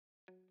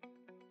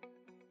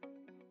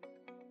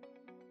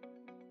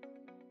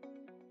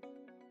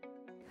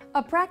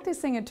A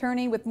practicing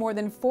attorney with more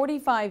than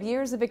 45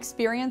 years of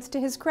experience to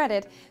his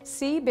credit,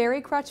 C.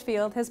 Barry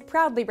Crutchfield has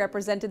proudly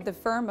represented the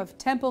firm of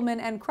Templeman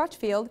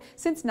Crutchfield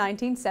since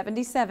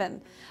 1977.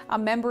 A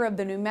member of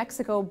the New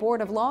Mexico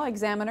Board of Law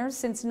Examiners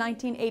since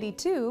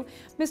 1982,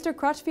 Mr.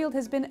 Crutchfield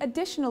has been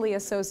additionally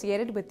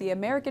associated with the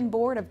American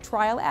Board of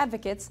Trial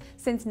Advocates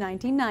since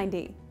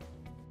 1990.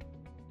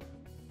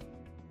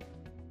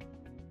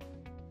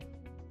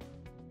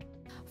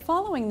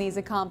 Following these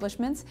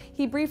accomplishments,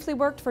 he briefly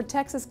worked for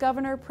Texas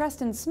Governor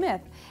Preston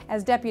Smith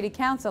as deputy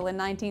counsel in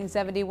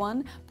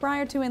 1971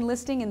 prior to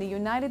enlisting in the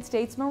United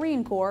States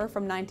Marine Corps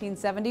from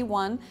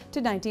 1971 to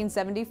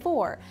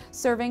 1974,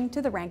 serving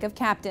to the rank of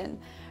captain.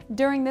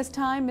 During this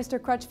time,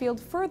 Mr. Crutchfield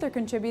further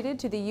contributed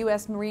to the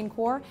U.S. Marine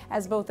Corps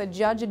as both a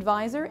judge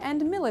advisor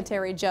and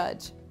military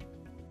judge.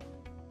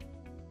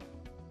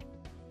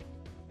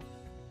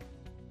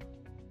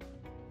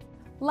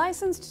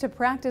 Licensed to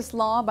practice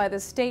law by the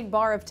State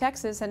Bar of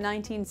Texas in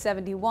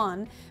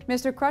 1971,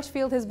 Mr.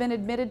 Crutchfield has been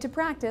admitted to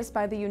practice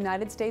by the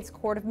United States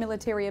Court of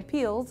Military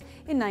Appeals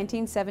in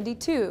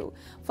 1972,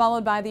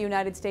 followed by the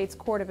United States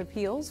Court of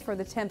Appeals for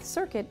the 10th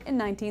Circuit in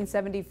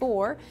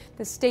 1974,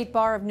 the State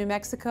Bar of New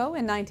Mexico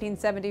in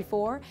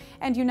 1974,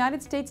 and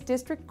United States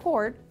District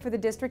Court for the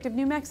District of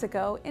New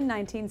Mexico in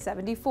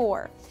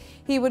 1974.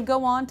 He would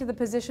go on to the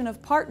position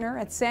of partner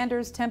at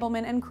Sanders,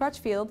 Templeman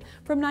Crutchfield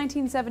from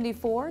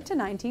 1974 to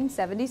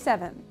 1977.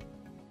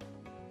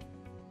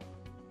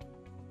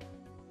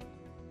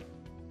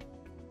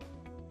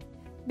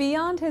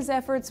 Beyond his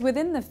efforts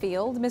within the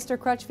field, Mr.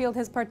 Crutchfield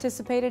has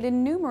participated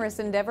in numerous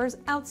endeavors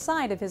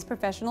outside of his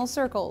professional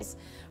circles.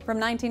 From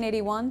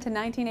 1981 to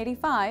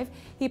 1985,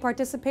 he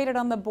participated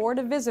on the Board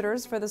of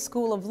Visitors for the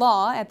School of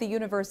Law at the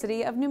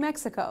University of New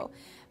Mexico.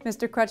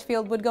 Mr.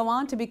 Crutchfield would go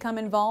on to become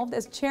involved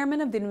as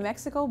chairman of the New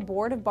Mexico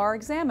Board of Bar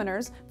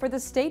Examiners for the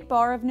State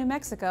Bar of New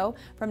Mexico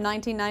from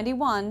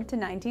 1991 to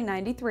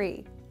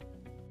 1993.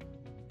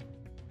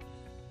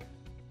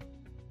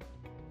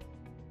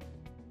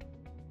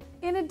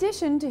 In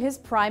addition to his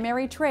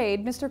primary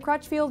trade, Mr.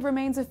 Crutchfield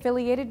remains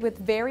affiliated with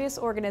various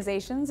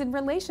organizations in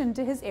relation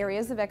to his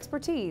areas of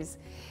expertise.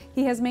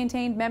 He has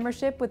maintained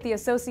membership with the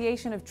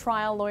Association of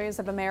Trial Lawyers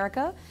of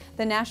America,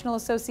 the National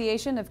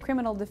Association of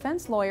Criminal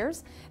Defense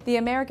Lawyers, the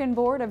American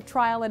Board of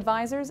Trial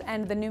Advisors,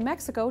 and the New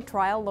Mexico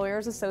Trial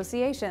Lawyers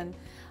Association.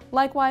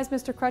 Likewise,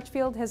 Mr.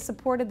 Crutchfield has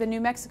supported the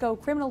New Mexico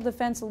Criminal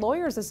Defense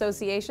Lawyers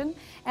Association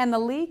and the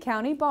Lee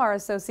County Bar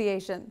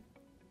Association.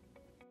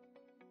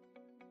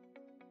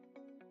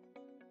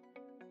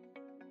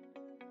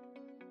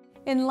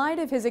 In light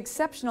of his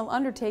exceptional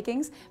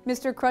undertakings,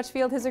 Mr.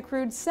 Crutchfield has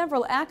accrued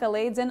several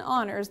accolades and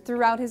honors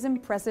throughout his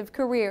impressive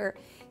career.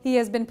 He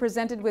has been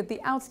presented with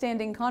the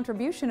Outstanding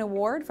Contribution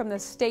Award from the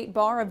State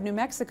Bar of New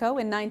Mexico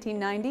in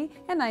 1990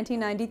 and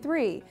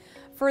 1993.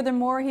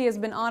 Furthermore, he has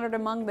been honored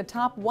among the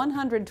top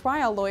 100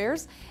 trial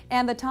lawyers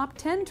and the top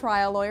 10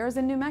 trial lawyers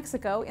in New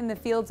Mexico in the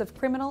fields of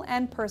criminal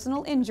and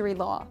personal injury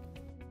law.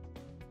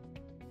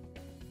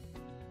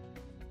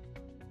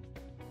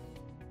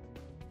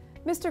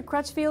 Mr.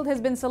 Crutchfield has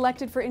been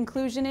selected for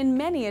inclusion in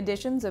many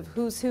editions of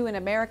Who's Who in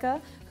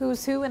America,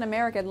 Who's Who in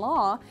American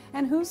Law,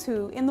 and Who's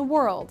Who in the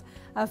World.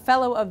 A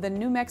fellow of the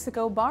New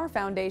Mexico Bar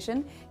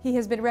Foundation, he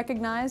has been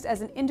recognized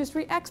as an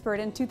industry expert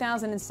in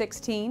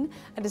 2016,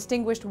 a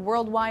distinguished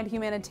worldwide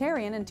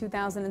humanitarian in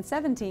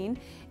 2017,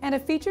 and a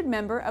featured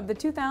member of the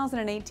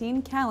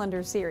 2018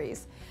 calendar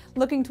series.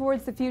 Looking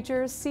towards the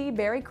future, C.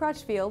 Barry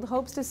Crutchfield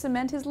hopes to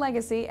cement his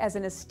legacy as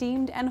an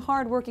esteemed and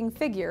hard-working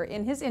figure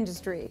in his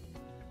industry.